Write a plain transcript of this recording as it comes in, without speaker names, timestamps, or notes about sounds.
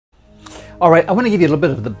All right, I want to give you a little bit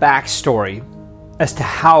of the backstory as to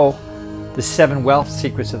how the 7 wealth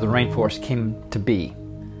secrets of the rainforest came to be.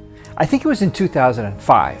 I think it was in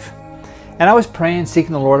 2005, and I was praying,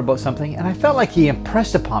 seeking the Lord about something, and I felt like He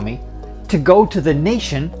impressed upon me to go to the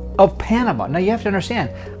nation of Panama. Now you have to understand,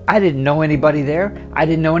 I didn't know anybody there. I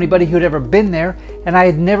didn't know anybody who had ever been there, and I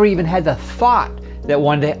had never even had the thought that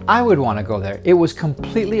one day I would want to go there. It was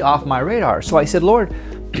completely off my radar. So I said, Lord,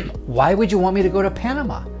 why would you want me to go to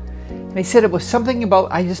Panama? And He said it was something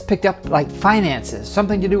about, I just picked up like finances,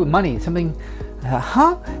 something to do with money, something,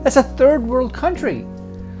 that's a third world country.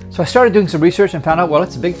 So I started doing some research and found out, well,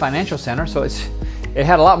 it's a big financial center, so it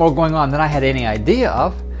had a lot more going on than I had any idea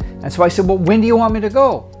of. And so I said, well, when do you want me to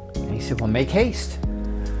go? And He said, well, make haste.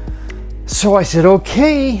 So I said,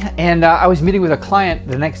 okay. And I was meeting with a client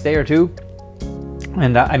the next day or two,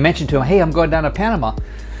 and I mentioned to him, hey, I'm going down to Panama.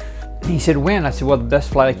 And he said, when? I said, well, the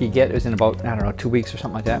best flight I could get is in about, I don't know, 2 weeks or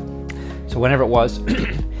something like that. So whenever it was.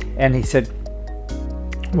 And he said,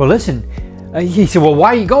 well, listen. He said, well,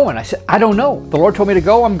 why are you going? I said, I don't know. The Lord told me to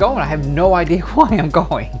go, I'm going. I have no idea why I'm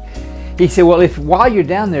going. He said, well, if while you're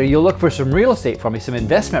down there, you'll look for some real estate for me, some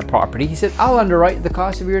investment property. He said, I'll underwrite the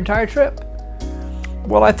cost of your entire trip.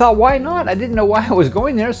 Well, I thought, why not? I didn't know why I was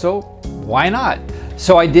going there, so why not?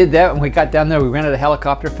 So I did that. When we got down there, we rented a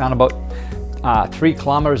helicopter, found about 3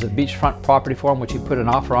 kilometers of beachfront property for him, which he put an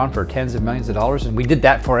offer on for tens of millions of dollars, and we did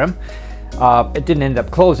that for him. It didn't end up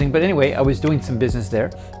closing, but anyway, I was doing some business there.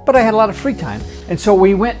 But I had a lot of free time, and so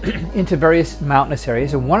we went into various mountainous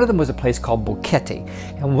areas, and one of them was a place called Boquete.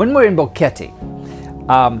 And when we're in Boquete,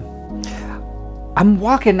 I'm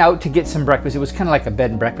walking out to get some breakfast. It was kind of like a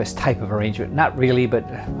bed and breakfast type of arrangement. Not really, but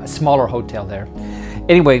a smaller hotel there.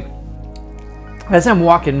 Anyway, as I'm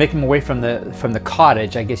walking, making my way from the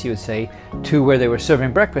cottage, I guess you would say, to where they were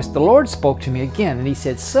serving breakfast, the Lord spoke to me again, and He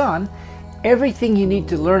said, son, everything you need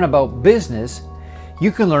to learn about business,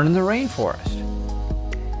 you can learn in the rainforest.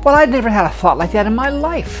 Well, I'd never had a thought like that in my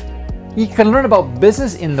life. You can learn about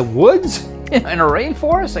business in the woods, in a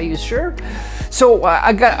rainforest? Are you sure? So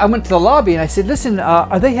I went to the lobby and I said, listen,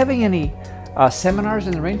 are they having any seminars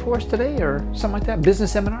in the rainforest today or something like that,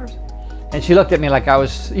 business seminars? And she looked at me like I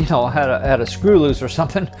was, had a screw loose or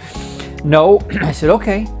something. No. I said,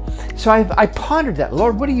 okay. So I pondered that.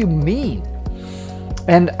 Lord, what do you mean?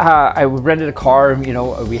 And I rented a car,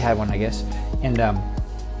 we had one, I guess, and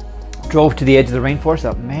drove to the edge of the rainforest.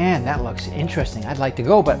 Thought, man, that looks interesting. I'd like to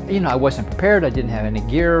go, but I wasn't prepared. I didn't have any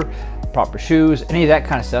gear, proper shoes, any of that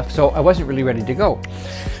kind of stuff. So I wasn't really ready to go.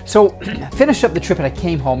 So finished up the trip and I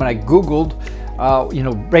came home and I Googled,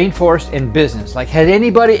 rainforest and business. Like, had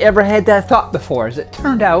anybody ever had that thought before? As it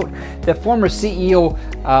turned out, the former CEO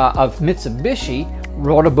of Mitsubishi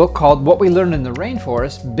wrote a book called What We Learned in the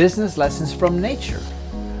Rainforest, Business Lessons from Nature.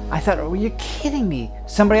 I thought, oh, are you kidding me?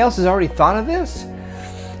 Somebody else has already thought of this?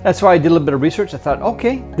 That's why I did a little bit of research. I thought,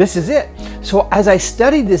 okay, this is it. So as I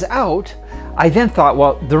studied this out, I then thought,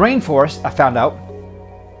 well, the rainforest, I found out,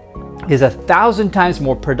 is 1,000 times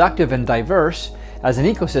more productive and diverse as an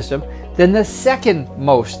ecosystem than the second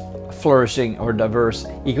most flourishing or diverse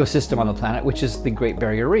ecosystem on the planet, which is the Great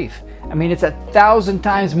Barrier Reef. I mean, it's 1,000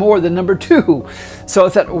 times more than number 2. So I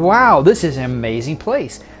thought, wow, this is an amazing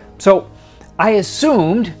place. So I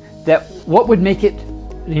assumed that what would make it,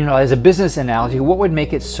 as a business analogy, what would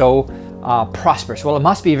make it so prosperous? Well, it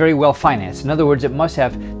must be very well financed. In other words, it must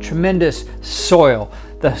have tremendous soil.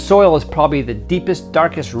 The soil is probably the deepest,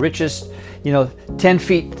 darkest, richest, 10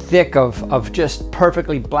 feet thick of just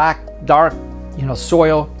perfectly black, dark,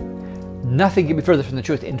 soil. Nothing could be further from the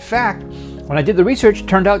truth. In fact, when I did the research, it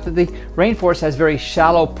turned out that the rainforest has very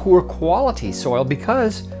shallow, poor quality soil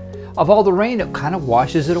because of all the rain. It kind of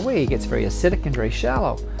washes it away. It gets very acidic and very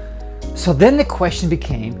shallow. So then the question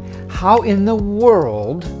became, how in the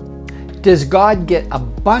world does God get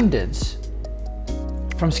abundance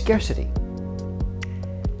from scarcity?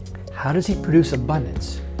 How does He produce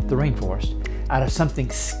abundance, the rainforest, out of something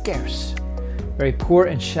scarce, very poor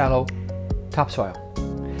and shallow topsoil?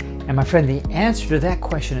 And my friend, the answer to that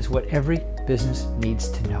question is what every business needs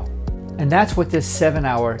to know. And that's what this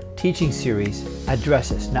 7-hour teaching series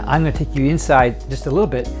addresses. Now, I'm going to take you inside just a little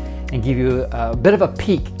bit and give you a bit of a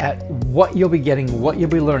peek at what you'll be getting, what you'll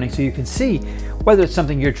be learning, so you can see whether it's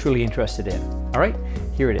something you're truly interested in. All right,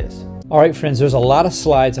 here it is. All right, friends, there's a lot of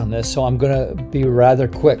slides on this, so I'm going to be rather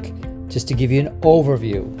quick just to give you an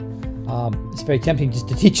overview. It's very tempting just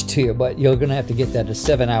to teach it to you, but you're going to have to get that to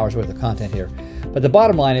 7 hours worth of content here. But the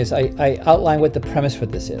bottom line is I outline what the premise for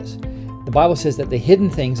this is. The Bible says that the hidden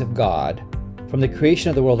things of God from the creation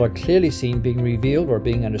of the world are clearly seen, being revealed or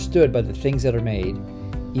being understood by the things that are made,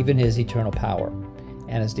 even His eternal power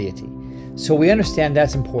and His deity. So we understand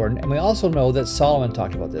that's important, and we also know that Solomon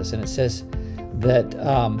talked about this, and it says that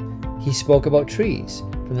he spoke about trees,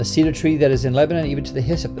 from the cedar tree that is in Lebanon even to the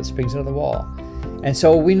hyssop that springs out of the wall. And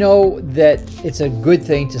so we know that it's a good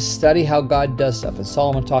thing to study how God does stuff, and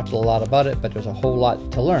Solomon talked a lot about it, but there's a whole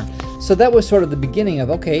lot to learn. So that was sort of the beginning of,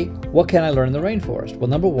 okay, what can I learn in the rainforest? Well,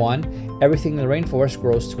 number one, everything in the rainforest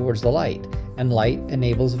grows towards the light, and light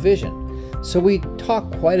enables vision. So we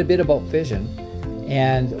talk quite a bit about vision,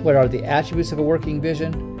 and what are the attributes of a working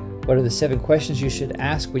vision? What are the 7 questions you should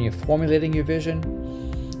ask when you're formulating your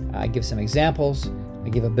vision? I give some examples. I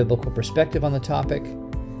give a biblical perspective on the topic.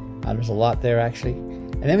 There's a lot there, actually.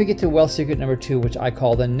 And then we get to wealth secret number 2, which I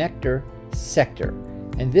call the nectar sector.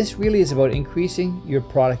 And this really is about increasing your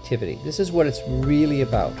productivity. This is what it's really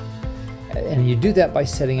about. And you do that by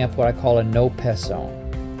setting up what I call a no-pest zone.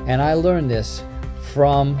 And I learned this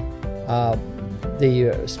from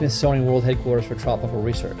the Smithsonian World Headquarters for Tropical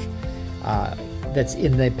Research. That's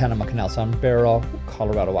in the Panama Canal. It's on Barrow,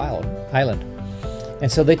 Colorado Island.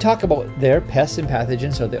 And so they talk about their pests and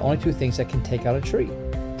pathogens are the only 2 things that can take out a tree.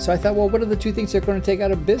 So I thought, well, what are the 2 things they're going to take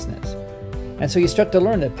out of business? And so you start to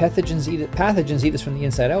learn that pathogens eat us from the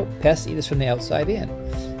inside out, pests eat us from the outside in.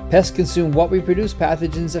 Pests consume what we produce,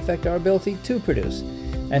 pathogens affect our ability to produce.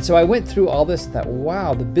 And so I went through all this and thought,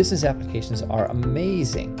 wow, the business applications are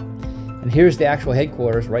amazing. And here's the actual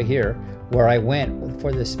headquarters right here, where I went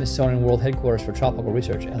for the Smithsonian World Headquarters for Tropical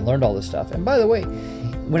Research and learned all this stuff. And by the way,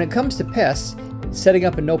 when it comes to pests, setting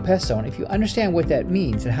up a no-pest zone, if you understand what that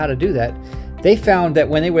means and how to do that, they found that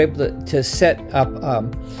when they were able to set up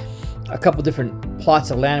a couple different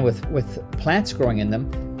plots of land with plants growing in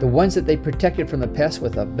them, the ones that they protected from the pests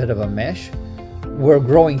with a bit of a mesh were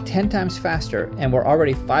growing 10 times faster and were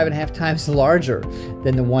already 5.5 times larger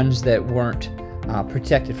than the ones that weren't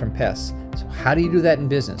protected from pests. So how do you do that in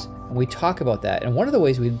business? And we talk about that. And one of the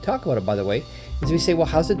ways we talk about it, by the way, is we say, well,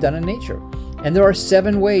 how's it done in nature? And there are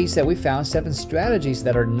 7 ways that we found, 7 strategies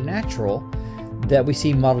that are natural that we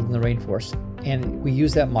see modeled in the rainforest. And we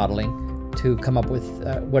use that modeling to come up with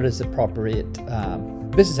what is the appropriate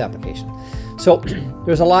business application. So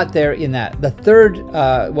there's a lot there in that. The third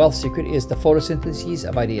wealth secret is the photosynthesis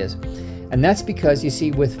of ideas. And that's because, you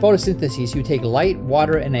see, with photosynthesis, you take light,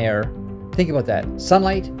 water, and air. Think about that.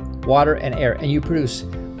 Sunlight, water, and air. And you produce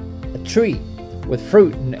a tree with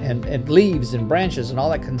fruit and leaves and branches and all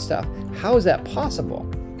that kind of stuff. How is that possible?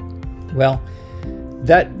 Well,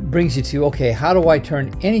 that brings you to, okay, how do I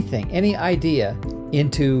turn anything, any idea,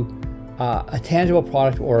 into a tangible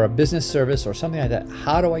product or a business service or something like that?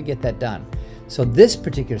 How do I get that done? So this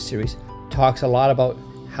particular series talks a lot about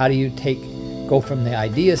how do you go from the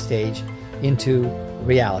idea stage into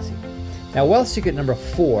reality. Now, wealth secret number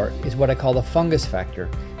 4 is what I call the fungus factor,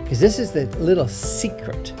 because this is the little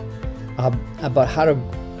secret about how to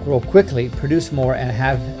grow quickly, produce more, and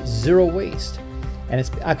have 0 waste. And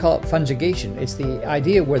I call it fungigation. It's the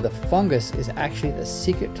idea where the fungus is actually the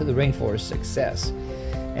secret to the rainforest success.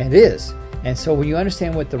 And it is. And so when you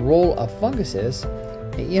understand what the role of fungus is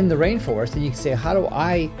in the rainforest, then you can say, how do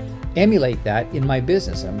I emulate that in my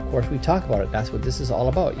business? And of course, we talk about it. That's what this is all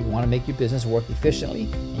about. You want to make your business work efficiently,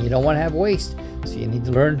 and you don't want to have waste. So you need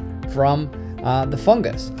to learn from the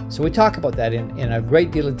fungus. So we talk about that in a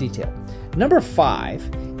great deal of detail. Number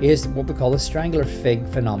 5 is what we call the strangler fig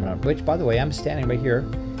phenomenon, which, by the way, I'm standing right here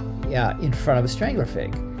in front of a strangler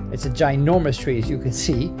fig. It's a ginormous tree, as you can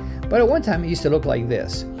see, but at one time it used to look like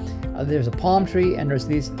this. There's a palm tree, and there's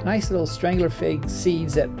these nice little strangler fig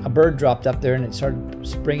seeds that a bird dropped up there, and it started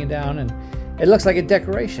springing down, and it looks like a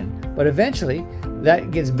decoration. But eventually, that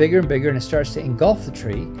gets bigger and bigger, and it starts to engulf the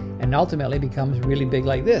tree, and ultimately becomes really big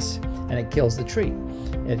like this, and it kills the tree.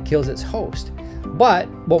 It kills its host. But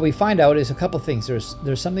what we find out is a couple things.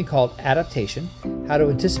 There's something called adaptation, how to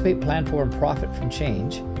anticipate, plan for, and profit from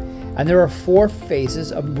change. And there are 4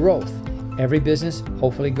 phases of growth. Every business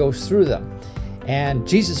hopefully goes through them. And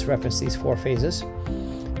Jesus referenced these 4 phases.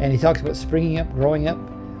 And he talks about springing up, growing up,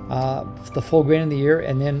 the full grain of the year,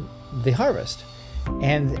 and then the harvest.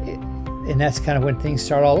 And that's kind of when things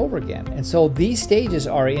start all over again. And so these stages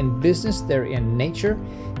are in business, they're in nature.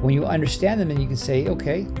 When you understand them, then you can say,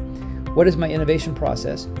 okay, what is my innovation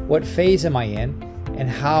process? What phase am I in? And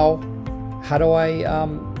how do I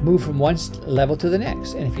move from one level to the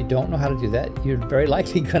next? And if you don't know how to do that, you're very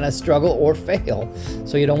likely going to struggle or fail.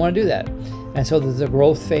 So you don't want to do that. And so there's the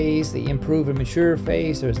growth phase, the improve and mature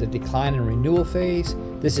phase. There's the decline and renewal phase.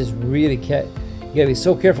 This is really, you got to be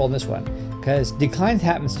so careful in this one, because decline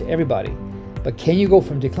happens to everybody. But can you go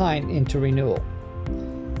from decline into renewal?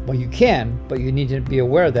 Well, you can, but you need to be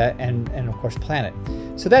aware of that and of course plan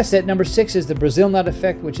it. So that's it. Number 6 is the Brazil nut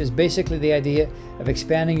effect, which is basically the idea of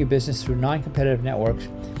expanding your business through non-competitive networks,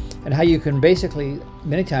 and how you can basically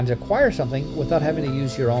many times acquire something without having to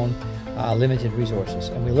use your own limited resources.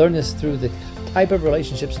 And we learn this through the type of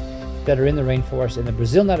relationships that are in the rainforest. And the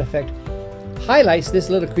Brazil nut effect highlights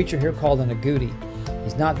this little creature here called an agouti.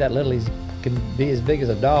 He's not that little. He can be as big as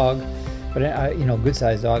a dog, but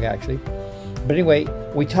good-sized dog actually. But anyway,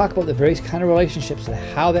 we talk about the various kind of relationships and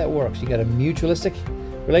how that works. You got a mutualistic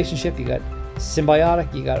relationship, you got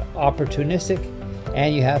symbiotic, you got opportunistic,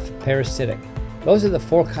 and you have parasitic. Those are the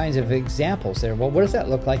 4 kinds of examples there. Well, what does that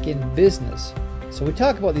look like in business? So we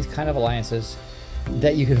talk about these kind of alliances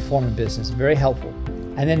that you can form in business. Very helpful.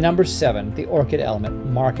 And then number 7, the orchid element,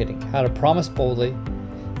 marketing. How to promise boldly,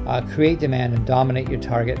 create demand, and dominate your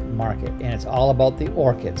target market. And it's all about the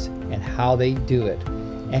orchids and how they do it.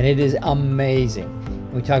 And it is amazing.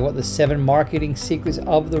 We talk about the 7 marketing secrets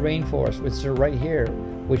of the rainforest, which are right here,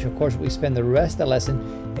 which of course we spend the rest of the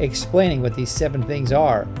lesson explaining what these 7 things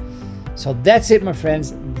are. So that's it, my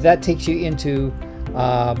friends. That takes you into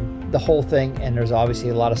the whole thing, and there's obviously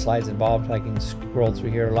a lot of slides involved. I can scroll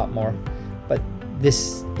through here a lot more, but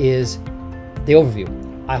this is the overview.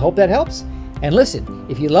 I hope that helps. And listen,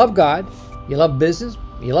 if you love God, you love business,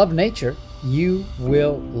 you love nature, you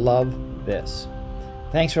will love this.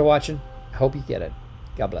 Thanks for watching. I hope you get it.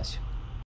 God bless you.